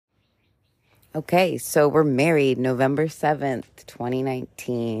Okay, so we're married November 7th,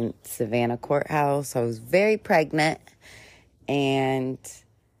 2019, Savannah Courthouse. I was very pregnant, and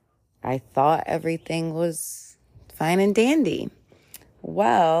I thought everything was fine and dandy.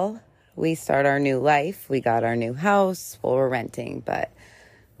 Well, we start our new life. We got our new house. Well, we're renting, but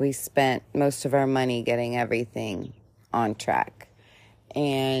we spent most of our money getting everything on track.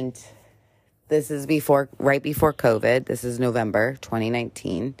 And this is right before COVID. This is November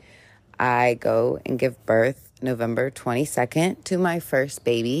 2019. I go and give birth November 22nd to my first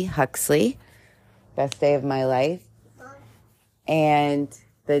baby, Huxley. Best day of my life. And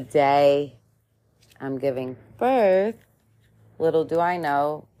the day I'm giving birth, little do I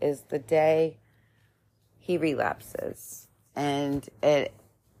know, is the day he relapses. And it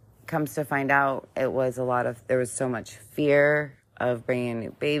comes to find out there was so much fear of bringing a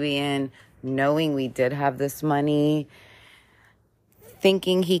new baby in, knowing we did have this money,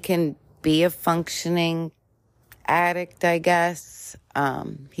 thinking he can be a functioning addict, I guess.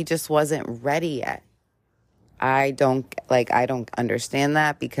 He just wasn't ready yet. I don't understand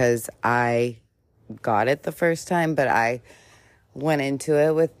that because I got it the first time, but I went into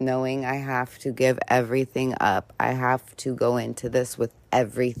it with knowing I have to give everything up. I have to go into this with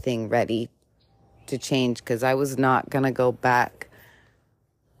everything ready to change because I was not going to go back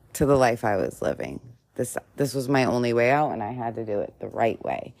to the life I was living. This was my only way out, and I had to do it the right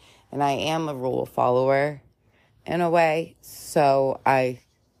way. And I am a rule follower in a way, so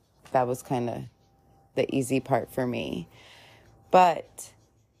that was kind of the easy part for me. But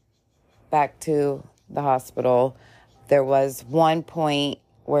back to the hospital, there was one point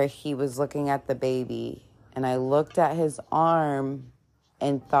where he was looking at the baby, and I looked at his arm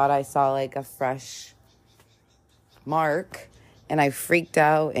and thought I saw like a fresh mark, and I freaked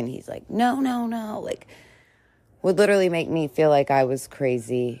out, and he's like, no, like would literally make me feel like I was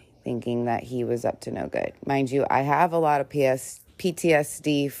crazy thinking that he was up to no good. Mind you, I have a lot of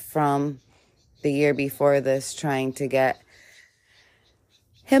PTSD from the year before this, trying to get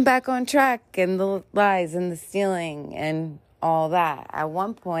him back on track, and the lies and the stealing and all that. At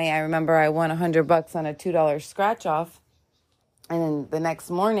one point, I remember I won $100 on a $2 scratch off. And then the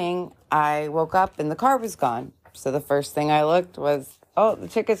next morning, I woke up and the car was gone. So the first thing I looked was, oh, the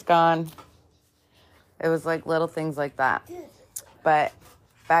ticket's gone. It was like little things like that. But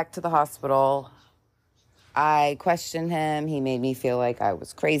back to the hospital, I questioned him. He made me feel like I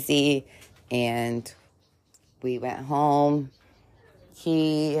was crazy. And we went home.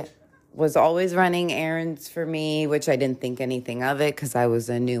 He was always running errands for me, which I didn't think anything of it because I was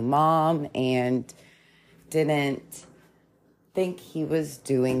a new mom and didn't think he was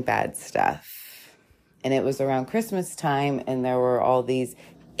doing bad stuff. And it was around Christmas time, and there were all these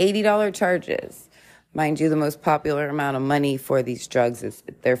 $80 charges. Mind you, the most popular amount of money for these drugs is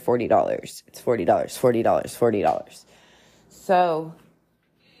they're $40. It's $40. So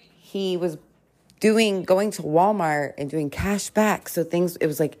he was going to Walmart and doing cash back. So it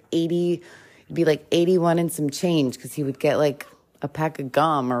was like 80, it'd be like 81 and some change because he would get like a pack of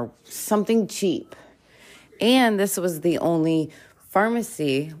gum or something cheap. And this was the only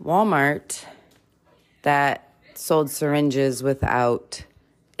pharmacy, Walmart, that sold syringes without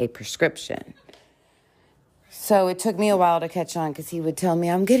a prescription. So it took me a while to catch on because he would tell me,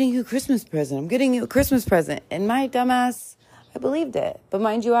 I'm getting you a Christmas present. And my dumbass, I believed it. But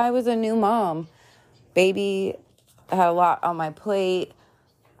mind you, I was a new mom. Baby had a lot on my plate,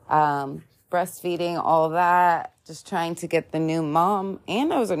 breastfeeding, all that, just trying to get the new mom.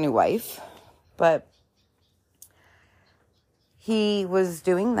 And I was a new wife. But he was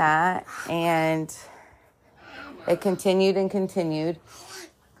doing that, and it continued and continued.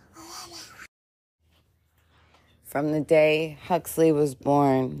 From the day Huxley was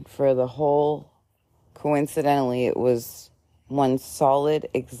born, coincidentally, it was one solid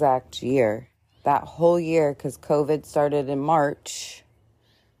exact year. That whole year, because COVID started in March,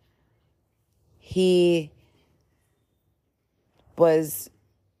 he was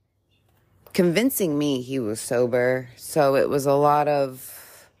convincing me he was sober. So it was a lot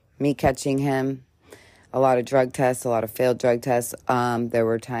of me catching him, a lot of drug tests, a lot of failed drug tests. There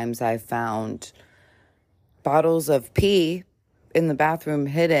were times I found bottles of pee in the bathroom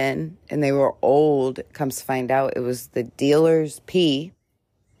hidden, and they were old. Comes to find out it was the dealer's pee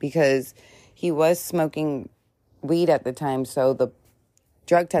because he was smoking weed at the time. So the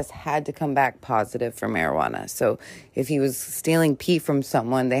drug test had to come back positive for marijuana. So if he was stealing pee from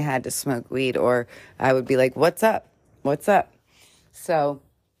someone, they had to smoke weed, or I would be like, what's up? So,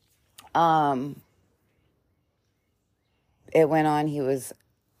 it went on.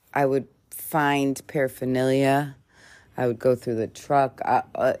 I would find paraphernalia. I would go through the truck.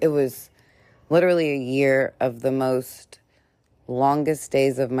 It was literally a year of the most longest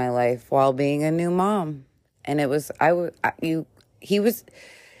days of my life while being a new mom. And it was, he was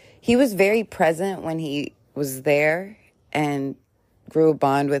very present when he was there and grew a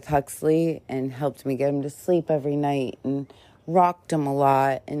bond with Huxley and helped me get him to sleep every night and rocked him a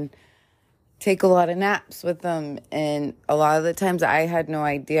lot and take a lot of naps with him. And a lot of the times I had no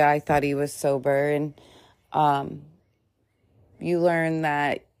idea. I thought he was sober. And you learn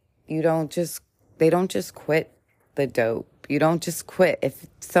that they don't just quit the dope. You don't just quit. If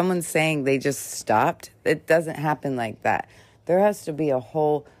someone's saying they just stopped, it doesn't happen like that. There has to be a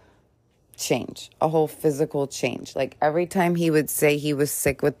whole change, a whole physical change. Like every time he would say he was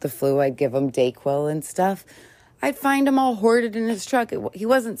sick with the flu, I'd give him Dayquil and stuff. I'd find him all hoarded in his truck. He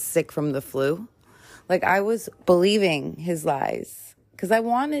wasn't sick from the flu. Like I was believing his lies because I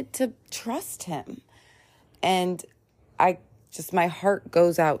wanted to trust him. And my heart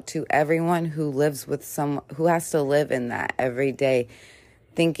goes out to everyone who lives with someone who has to live in that every day,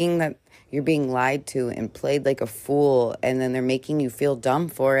 thinking that you're being lied to and played like a fool, and then they're making you feel dumb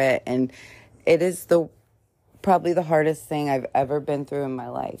for it. And it is probably the hardest thing I've ever been through in my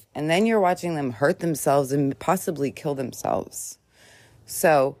life. And then you're watching them hurt themselves and possibly kill themselves.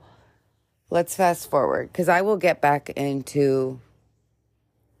 So let's fast forward, because I will get back into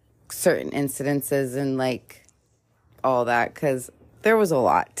certain incidences and like all that, because there was a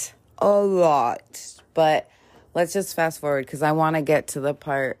lot. But let's just fast forward, because I want to get to the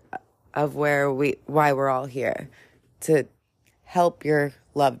part of why we're all here, to help your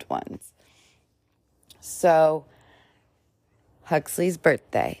loved ones. So, Huxley's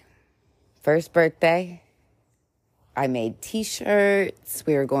birthday. First birthday, I made t-shirts.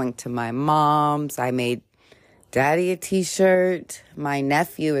 We were going to my mom's. I made Daddy a t-shirt. My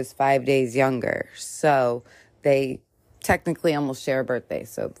nephew is 5 days younger, so they technically almost share a birthday.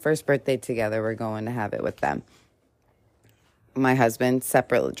 So first birthday together, we're going to have it with them. My husband,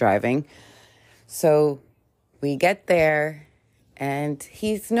 separate driving. So we get there, and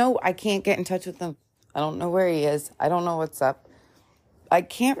I can't get in touch with him. I don't know where he is. I don't know what's up. I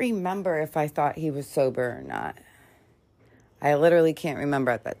can't remember if I thought he was sober or not. I literally can't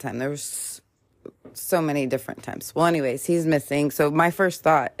remember at that time. There was so many different times. Well, anyways, he's missing. So my first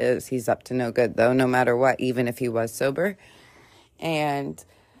thought is he's up to no good, though, no matter what, even if he was sober. And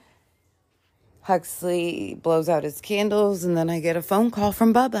Huxley blows out his candles, and then I get a phone call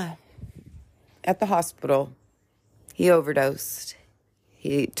from Bubba at the hospital. He overdosed.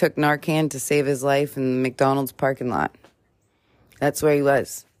 He took Narcan to save his life in the McDonald's parking lot. That's where he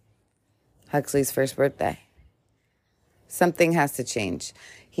was. Huxley's first birthday. Something has to change.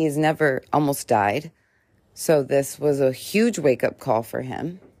 He's never almost died. So this was a huge wake-up call for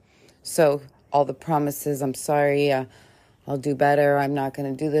him. So all the promises, I'm sorry, I'll do better, I'm not going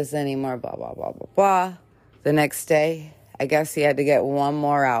to do this anymore, blah, blah, blah, blah, blah. The next day, I guess he had to get one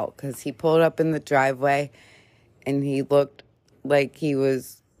more out, because he pulled up in the driveway and he looked like he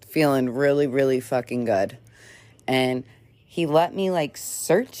was feeling really, really fucking good. And he let me,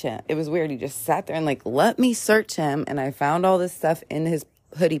 search him. It was weird. He just sat there and, let me search him. And I found all this stuff in his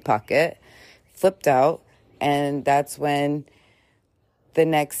hoodie pocket, flipped out. And that's when the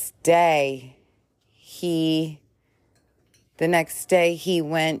next day he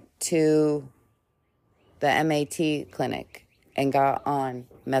went to the MAT clinic and got on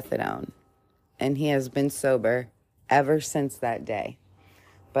methadone. And he has been sober ever since that day.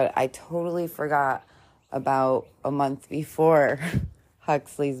 But I totally forgot about a month before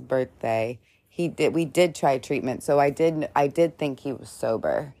Huxley's birthday. We did try treatment, so I did think he was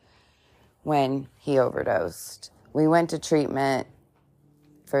sober when he overdosed. We went to treatment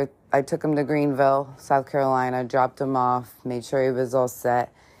I took him to Greenville, South Carolina, dropped him off, made sure he was all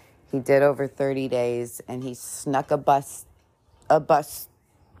set. He did over 30 days, and he snuck a bus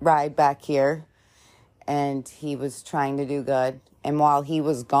ride back here, and he was trying to do good. And while he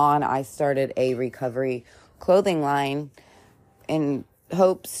was gone, I started a recovery clothing line in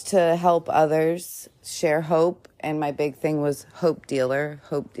hopes to help others share hope. And my big thing was Hope Dealer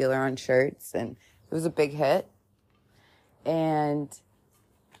on shirts. And it was a big hit. And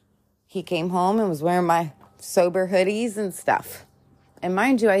he came home and was wearing my sober hoodies and stuff. And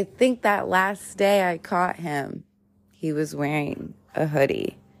mind you, I think that last day I caught him, he was wearing a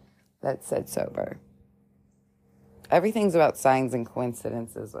hoodie that said sober. Everything's about signs and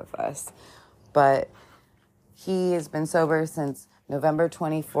coincidences with us. But he has been sober since November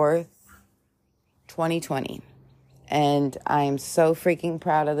 24th, 2020. And I'm so freaking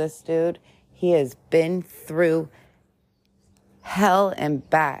proud of this dude. He has been through hell and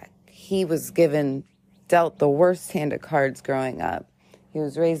back. He was dealt the worst hand of cards growing up. He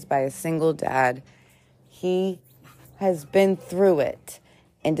was raised by a single dad. He has been through it.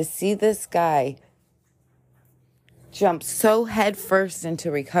 And to see this guy jump so headfirst into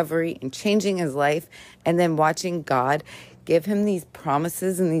recovery and changing his life, and then watching God give him these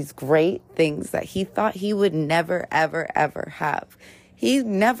promises and these great things that he thought he would never, ever, ever have. He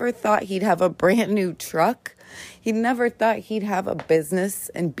never thought he'd have a brand new truck. He never thought he'd have a business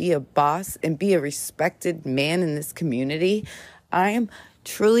and be a boss and be a respected man in this community. I am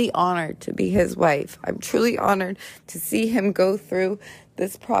truly honored to be his wife. I'm truly honored to see him go through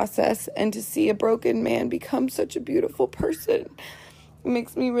this process and to see a broken man become such a beautiful person. It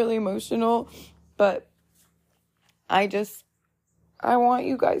makes me really emotional, but I want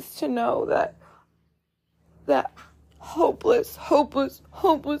you guys to know that hopeless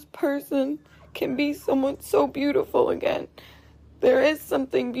person can be someone so beautiful again. There is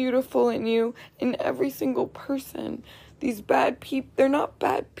something beautiful in you, in every single person. These bad people, they're not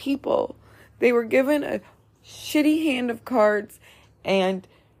bad people. They were given a shitty hand of cards and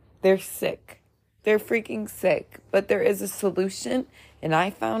they're sick. They're freaking sick. But there is a solution, and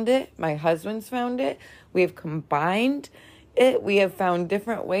I found it. My husband's found it. We have combined it. We have found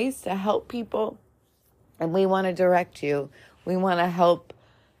different ways to help people, and we want to direct you. We want to help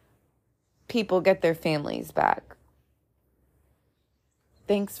people get their families back.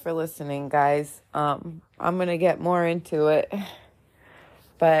 Thanks for listening, guys. I'm going to get more into it,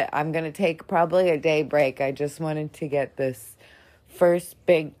 but I'm going to take probably a day break. I just wanted to get this first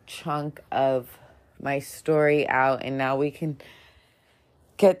big chunk of my story out, and now we can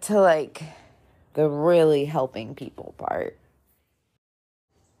get to like the really helping people part.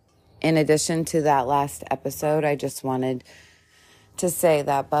 In addition to that last episode, I just wanted to say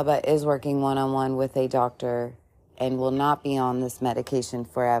that Bubba is working one-on-one with a doctor and will not be on this medication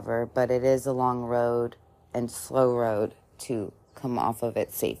forever, but it is a long road and slow road to come off of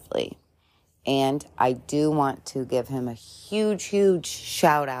it safely. And I do want to give him a huge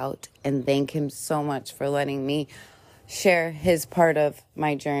shout out and thank him so much for letting me share his part of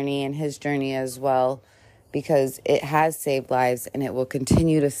my journey and his journey as well, because it has saved lives and it will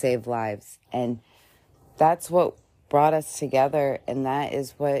continue to save lives. And that's what brought us together, and that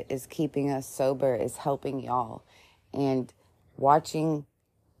is what is keeping us sober, is helping y'all. And watching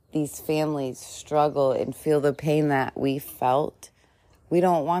these families struggle and feel the pain that we felt, we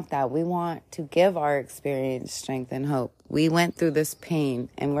don't want that. We want to give our experience strength and hope. We went through this pain,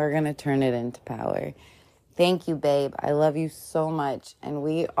 and we're going to turn it into power. Thank you, babe. I love you so much, and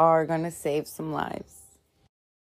we are going to save some lives.